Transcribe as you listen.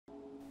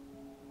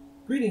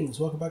Greetings,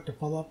 welcome back to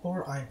Fallout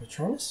 4. I am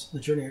Patronus. The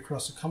journey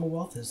across the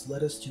Commonwealth has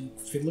led us to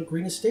Fiddler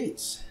Green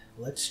Estates.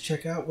 Let's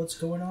check out what's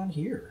going on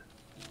here.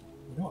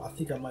 You know, I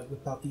think I might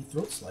whip out the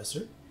throat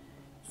slicer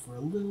for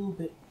a little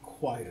bit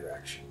quieter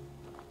action.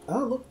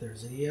 Oh, look,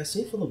 there's a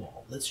safe on the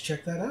wall. Let's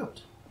check that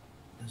out.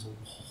 There's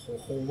a whole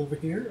hole over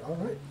here.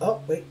 Alright.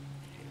 Oh, wait.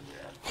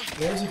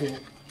 There's a ghoul.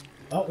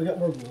 Oh, we got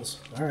more ghouls.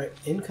 Alright,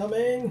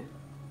 incoming!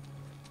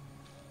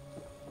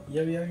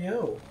 Yo, yo,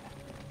 yo.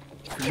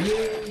 For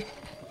you.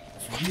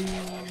 For you.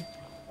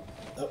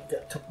 Oh,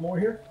 got a couple more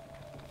here.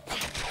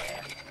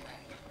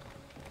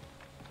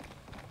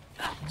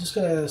 I'm just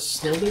gonna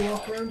slowly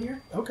walk around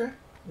here? Okay.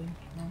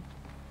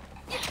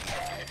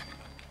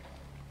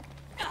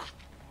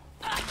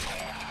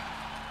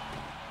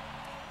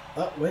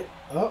 Oh, wait.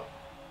 Oh,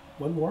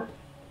 one more.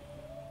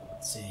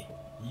 Let's see.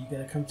 You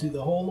gonna come through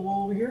the hole in the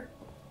wall over here?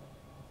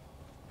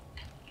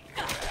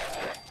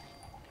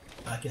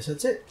 I guess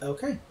that's it.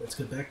 Okay, let's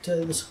go back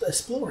to this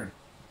exploring.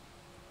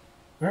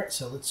 Alright,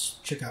 so let's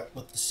check out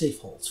what the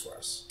safe holds for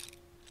us.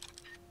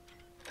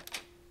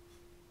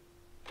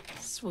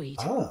 Sweet.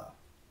 Ah,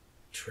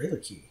 trailer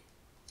key.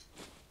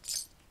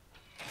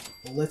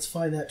 Well, let's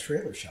find that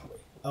trailer, shall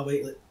we? Oh,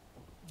 wait,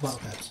 bottle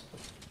caps.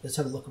 Let's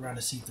have a look around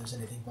to see if there's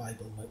anything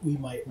valuable we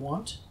might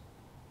want.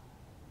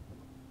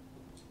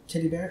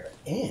 Teddy bear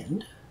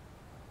and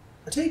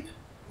a tape.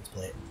 Let's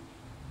play it.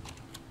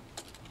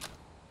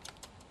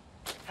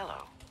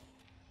 Hello,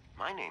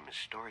 my name is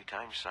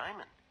Storytime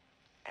Simon,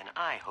 and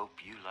I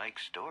hope you like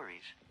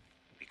stories,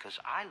 because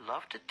I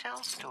love to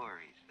tell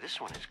stories. This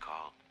one is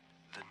called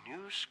The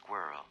New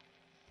Squirrel.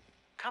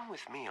 Come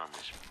with me on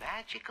this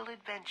magical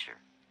adventure.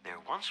 There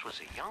once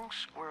was a young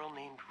squirrel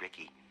named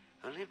Ricky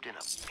who lived in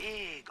a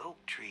big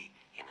oak tree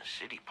in a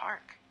city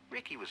park.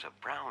 Ricky was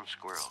a brown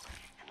squirrel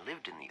and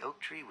lived in the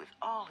oak tree with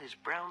all his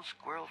brown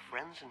squirrel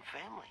friends and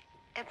family.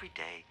 Every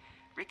day,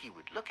 Ricky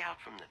would look out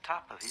from the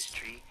top of his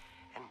tree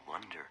and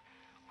wonder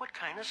what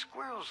kind of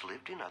squirrels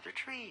lived in other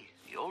trees.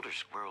 The older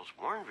squirrels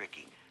warned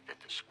Ricky that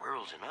the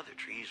squirrels in other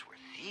trees were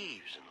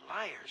thieves and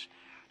liars.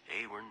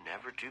 They were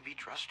never to be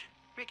trusted.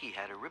 Ricky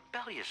had a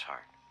rebellious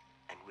heart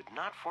and would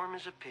not form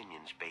his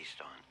opinions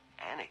based on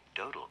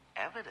anecdotal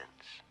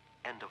evidence.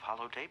 End of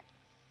holotape.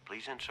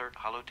 Please insert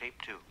holotape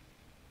 2.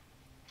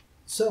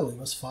 So, we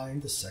must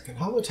find the second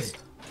holotape.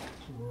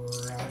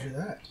 Roger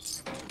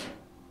that.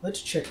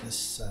 Let's check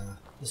this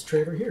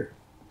trailer here.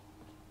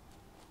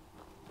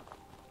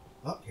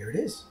 Oh, here it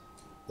is.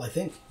 Well, I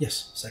think.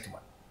 Yes, second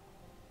one.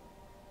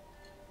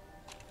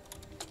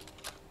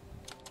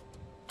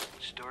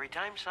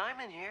 Storytime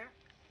Simon here.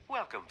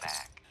 Welcome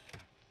back.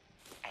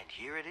 And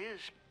here it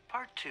is,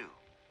 part 2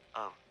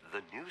 of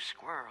The New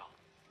Squirrel.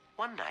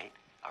 One night,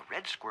 a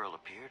red squirrel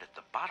appeared at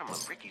the bottom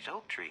of Ricky's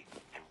oak tree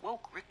and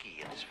woke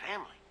Ricky and his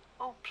family.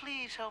 "Oh,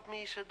 please help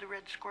me," said the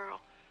red squirrel.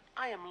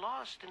 "I am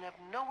lost and have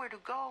nowhere to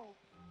go."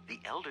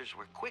 The elders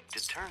were quick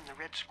to turn the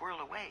red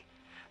squirrel away,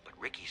 but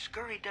Ricky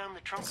scurried down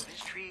the trunk of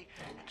his tree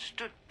and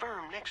stood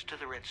firm next to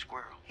the red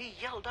squirrel. He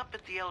yelled up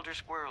at the elder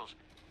squirrels.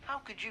 "How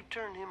could you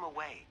turn him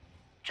away?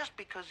 Just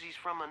because he's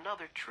from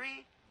another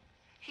tree?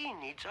 He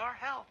needs our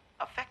help."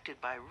 Affected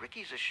by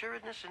Ricky's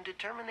assuredness and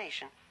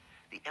determination,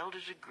 the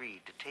elders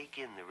agreed to take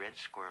in the red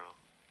squirrel.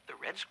 The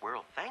red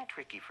squirrel thanked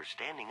Ricky for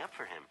standing up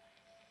for him.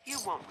 "You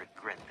won't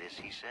regret this,"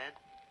 he said.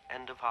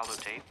 End of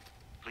holotape.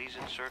 Please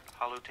insert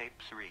holotape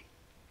 3.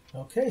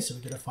 Okay, so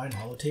we're going to find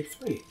holotape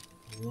 3.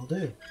 Will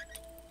do.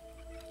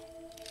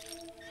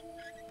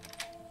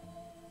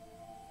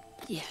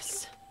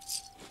 Yes.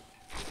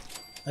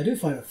 I do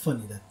find it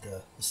funny that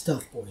the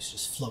stealth boy is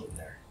just floating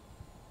there.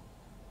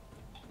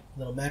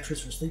 Little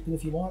mattress for sleeping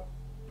if you want.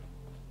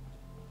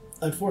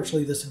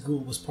 Unfortunately, this ghoul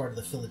was part of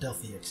the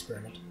Philadelphia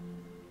experiment.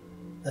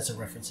 That's a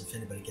reference if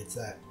anybody gets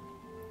that.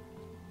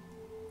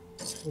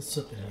 What's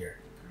up in here?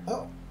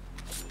 Oh!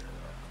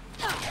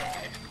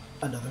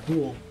 Another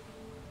ghoul.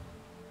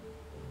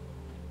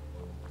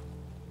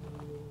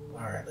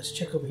 Alright, let's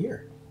check over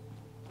here.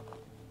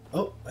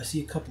 Oh, I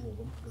see a couple of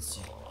them. Let's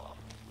see.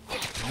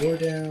 You're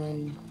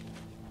down.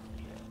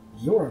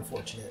 You're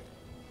unfortunate.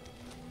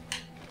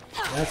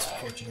 That's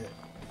unfortunate.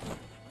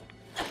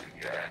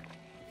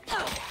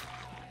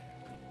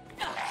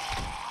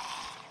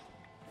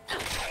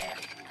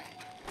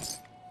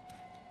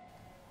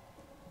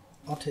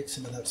 I'll take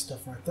some of that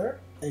stuff right there.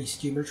 A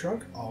steamer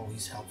trunk,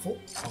 always helpful,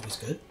 always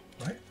good,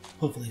 right?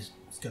 Hopefully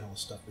it's got all the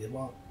stuff we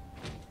want.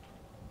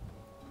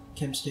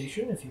 Chem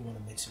station, if you want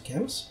to make some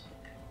chems.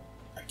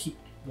 I keep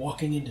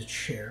walking into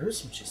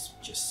chairs, which is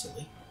just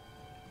silly.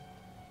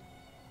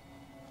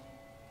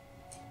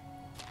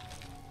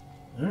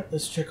 Alright,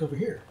 let's check over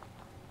here.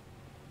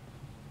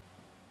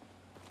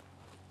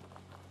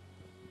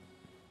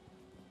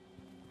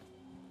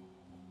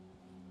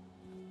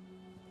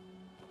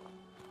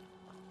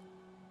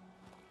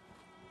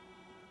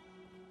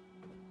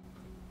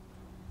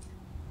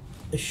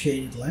 A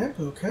shaded lamp,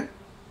 okay.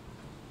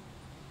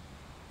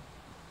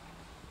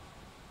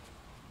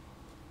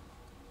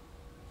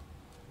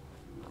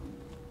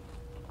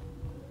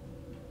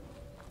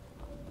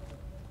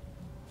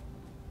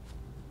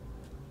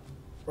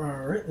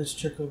 Alright, let's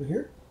check over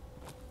here.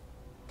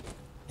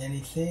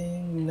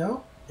 Anything?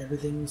 No?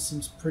 Everything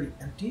seems pretty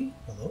empty.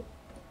 Hello?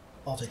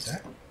 I'll take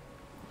that.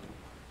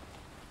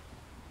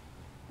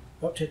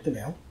 Oh, check the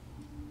mail.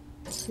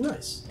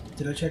 Nice.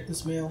 Did I check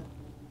this mail?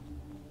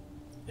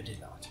 I did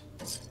not.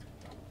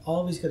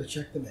 Always gotta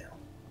check the mail.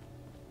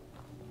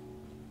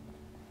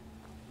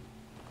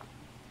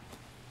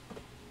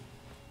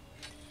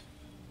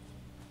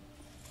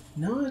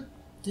 No, I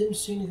didn't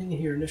see anything in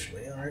here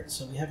initially. Alright,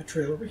 so we have a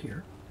trail over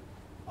here.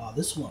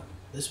 This one.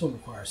 This one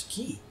requires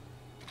key.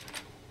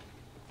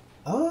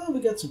 We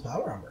got some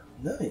power armor.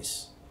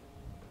 Nice.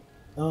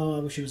 I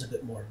wish it was a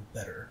bit more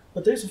better.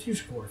 But there's a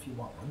fusion core if you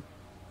want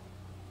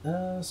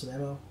one. Some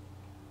ammo.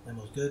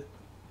 Ammo's good.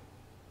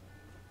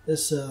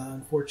 This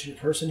unfortunate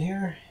person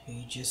here,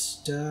 he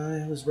just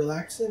was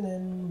relaxing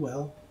and,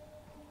 well,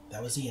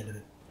 that was the end of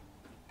it.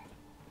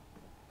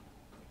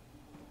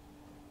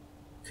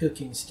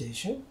 Cooking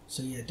station.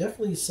 So yeah,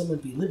 definitely someone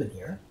be living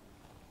here.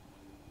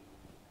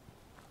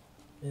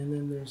 And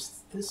then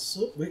there's this.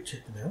 Oh, wait,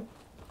 check the mail.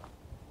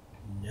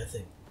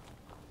 Nothing.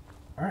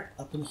 Alright,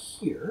 up in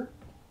here.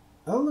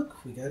 Oh,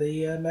 look, we got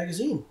a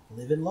magazine.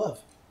 Live in Love.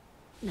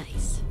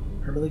 Nice.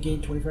 Permanently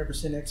gain 25%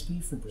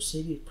 XP from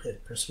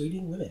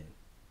persuading women.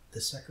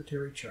 The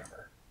Secretary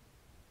Charmer.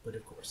 But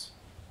of course.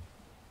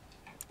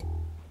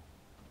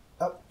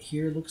 Oh,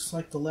 here looks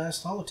like the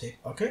last holotape.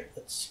 Okay,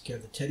 let's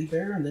get the teddy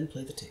bear and then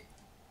play the tape.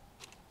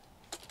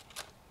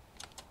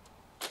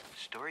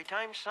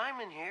 Storytime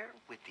Simon here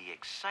with the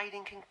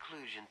exciting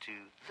conclusion to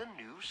The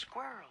New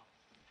Squirrel.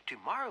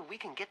 Tomorrow we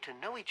can get to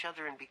know each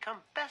other and become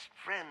best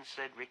friends,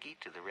 said Ricky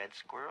to the red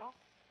squirrel.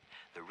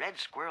 The red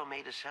squirrel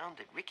made a sound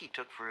that Ricky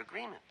took for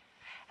agreement,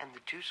 and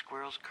the two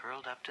squirrels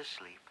curled up to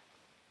sleep.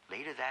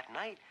 Later that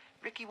night,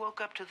 Ricky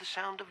woke up to the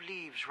sound of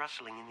leaves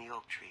rustling in the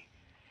oak tree.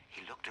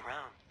 He looked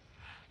around.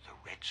 The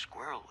red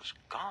squirrel was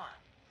gone.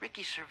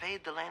 Ricky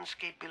surveyed the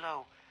landscape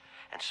below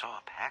and saw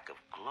a pack of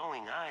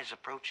glowing eyes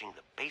approaching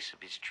the base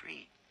of his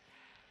tree.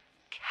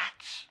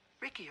 Cats!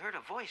 Ricky heard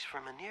a voice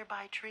from a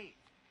nearby tree.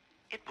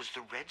 It was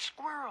the red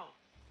squirrel.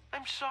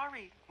 I'm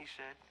sorry, he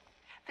said.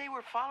 They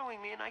were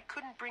following me and I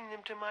couldn't bring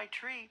them to my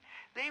tree.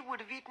 They would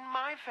have eaten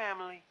my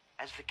family.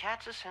 As the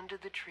cats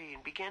ascended the tree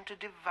and began to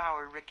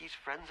devour Ricky's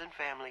friends and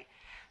family,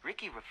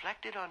 Ricky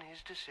reflected on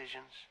his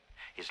decisions.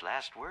 His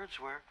last words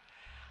were,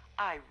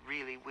 I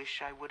really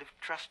wish I would have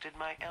trusted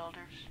my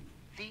elders.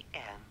 The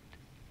end.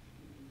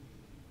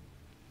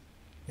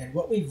 And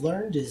what we've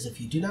learned is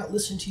if you do not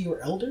listen to your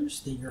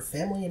elders, then your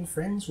family and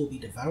friends will be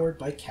devoured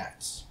by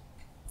cats.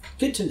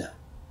 Good to know.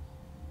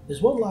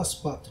 There's one last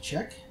spot to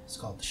check. It's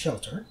called the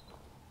shelter.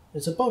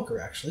 It's a bunker,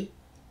 actually.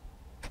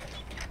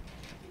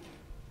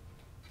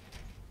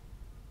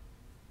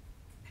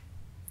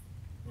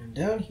 And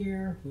down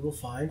here we will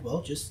find,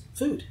 well, just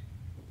food.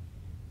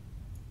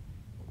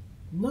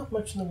 Not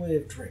much in the way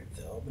of drink,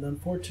 though, but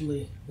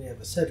unfortunately we have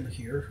a settler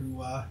here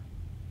who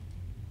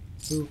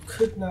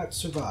could not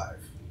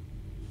survive.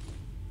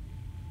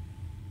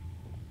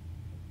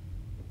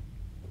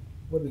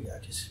 What do we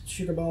got? Just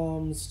sugar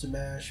bombs, to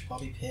mash,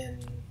 bobby pin,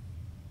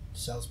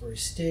 Salisbury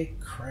steak,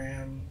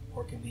 cram,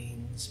 pork and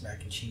beans,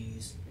 mac and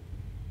cheese.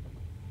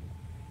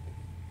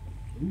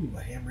 Ooh,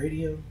 a ham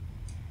radio.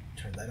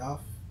 Turn that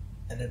off.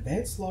 An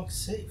advanced lock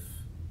safe.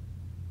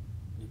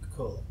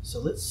 Nuka-Cola. So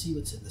let's see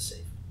what's in the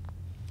safe.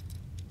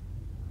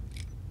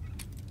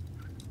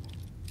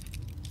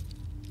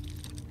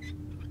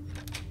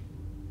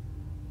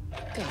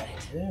 Got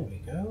it. There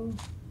we go.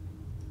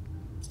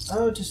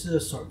 Oh, just the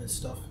assortment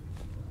stuff.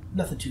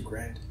 Nothing too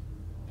grand.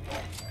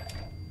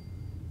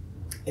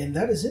 And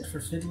that is it for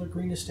Fiddler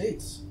Green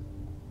Estates.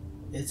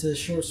 It's a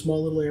short,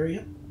 small little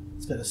area.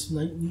 It's got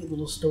a neat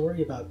little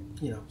story about,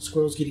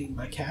 squirrels getting eaten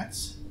by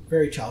cats.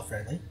 Very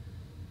child-friendly.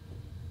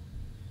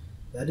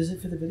 That is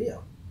it for the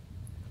video.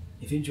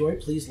 If you enjoyed,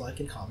 please like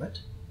and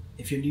comment.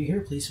 If you're new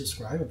here, please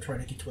subscribe. I'm trying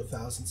to get to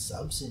 1,000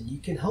 subs, and you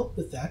can help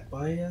with that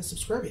by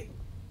subscribing.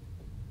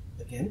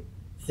 Again,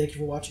 thank you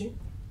for watching.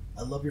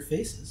 I love your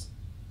faces,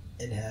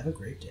 and have a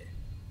great day.